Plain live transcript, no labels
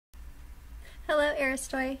Hello,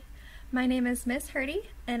 Aristoi. My name is Miss Hurdy,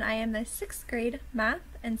 and I am the 6th grade math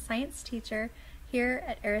and science teacher here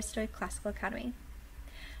at Aristoi Classical Academy.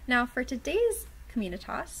 Now, for today's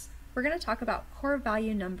Communitas, we're going to talk about core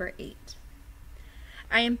value number 8.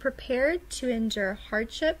 I am prepared to endure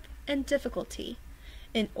hardship and difficulty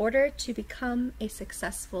in order to become a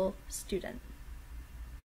successful student.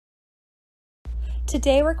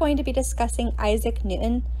 Today we're going to be discussing Isaac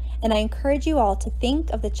Newton, and I encourage you all to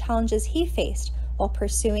think of the challenges he faced while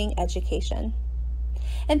pursuing education.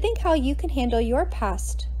 And think how you can handle your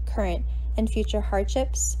past, current, and future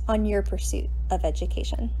hardships on your pursuit of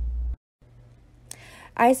education.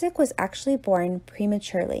 Isaac was actually born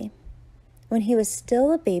prematurely. When he was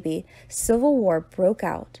still a baby, civil war broke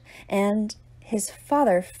out, and his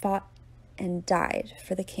father fought and died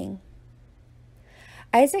for the king.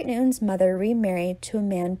 Isaac Newton's mother remarried to a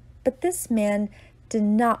man, but this man did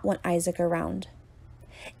not want Isaac around.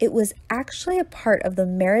 It was actually a part of the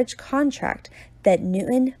marriage contract that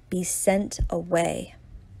Newton be sent away.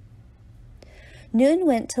 Newton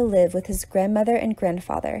went to live with his grandmother and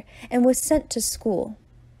grandfather and was sent to school,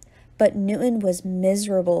 but Newton was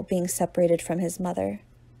miserable being separated from his mother.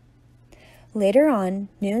 Later on,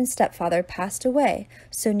 Newton's stepfather passed away,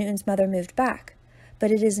 so Newton's mother moved back. But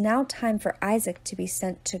it is now time for Isaac to be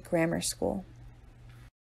sent to grammar school.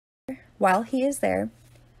 While he is there,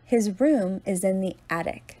 his room is in the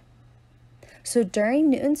attic. So during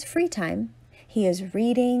Newton's free time, he is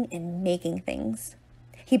reading and making things.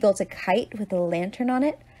 He built a kite with a lantern on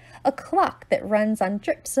it, a clock that runs on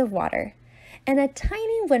drips of water, and a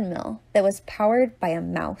tiny windmill that was powered by a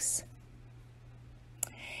mouse.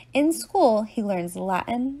 In school, he learns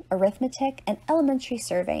Latin, arithmetic, and elementary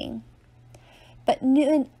surveying. But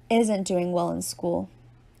Newton isn't doing well in school.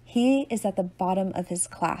 He is at the bottom of his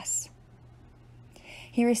class.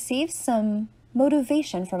 He receives some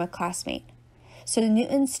motivation from a classmate, so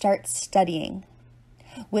Newton starts studying.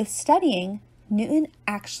 With studying, Newton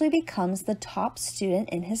actually becomes the top student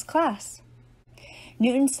in his class.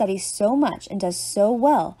 Newton studies so much and does so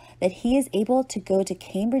well that he is able to go to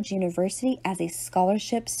Cambridge University as a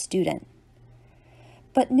scholarship student.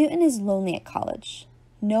 But Newton is lonely at college.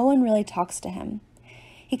 No one really talks to him.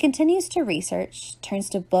 He continues to research, turns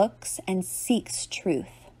to books, and seeks truth.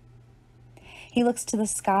 He looks to the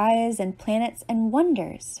skies and planets and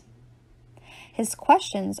wonders. His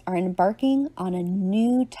questions are embarking on a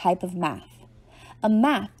new type of math, a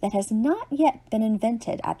math that has not yet been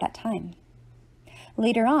invented at that time.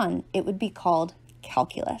 Later on, it would be called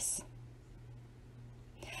calculus.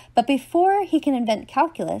 But before he can invent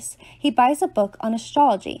calculus, he buys a book on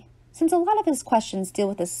astrology, since a lot of his questions deal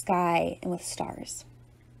with the sky and with stars.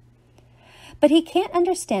 But he can't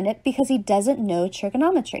understand it because he doesn't know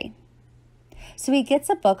trigonometry. So he gets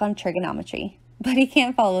a book on trigonometry, but he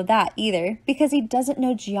can't follow that either because he doesn't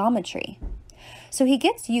know geometry. So he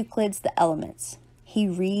gets Euclid's The Elements. He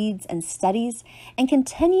reads and studies and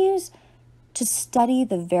continues to study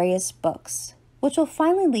the various books, which will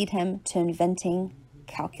finally lead him to inventing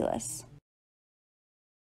calculus.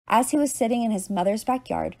 As he was sitting in his mother's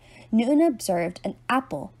backyard, Newton observed an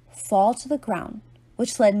apple fall to the ground,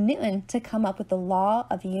 which led Newton to come up with the law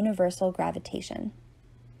of universal gravitation.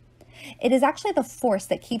 It is actually the force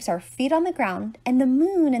that keeps our feet on the ground and the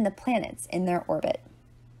moon and the planets in their orbit.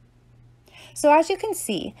 So as you can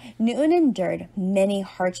see, Newton endured many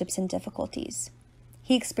hardships and difficulties.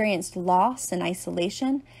 He experienced loss and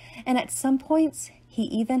isolation, and at some points, he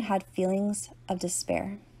even had feelings of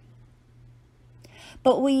despair.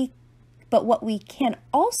 But what we can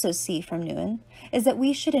also see from Newton is that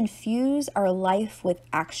we should infuse our life with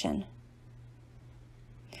action.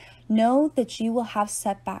 Know that you will have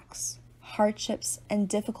setbacks, hardships, and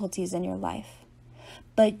difficulties in your life,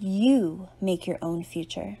 but you make your own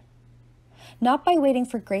future. Not by waiting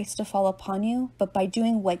for grace to fall upon you, but by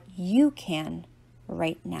doing what you can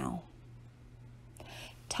right now.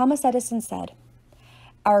 Thomas Edison said,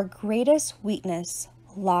 "Our greatest weakness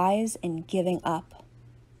lies in giving up.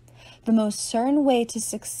 The most certain way to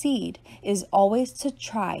succeed is always to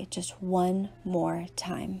try just one more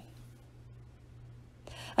time."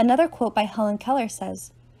 Another quote by Helen Keller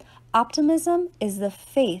says, "Optimism is the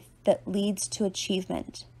faith that leads to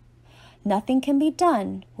achievement. Nothing can be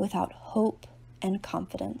done without hope and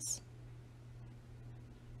confidence."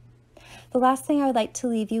 The last thing I would like to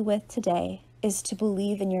leave you with today is to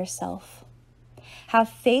believe in yourself. Have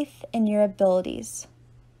faith in your abilities.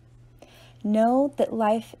 Know that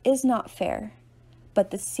life is not fair,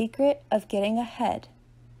 but the secret of getting ahead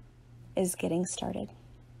is getting started.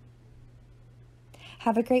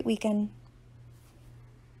 Have a great weekend.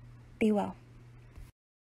 Be well.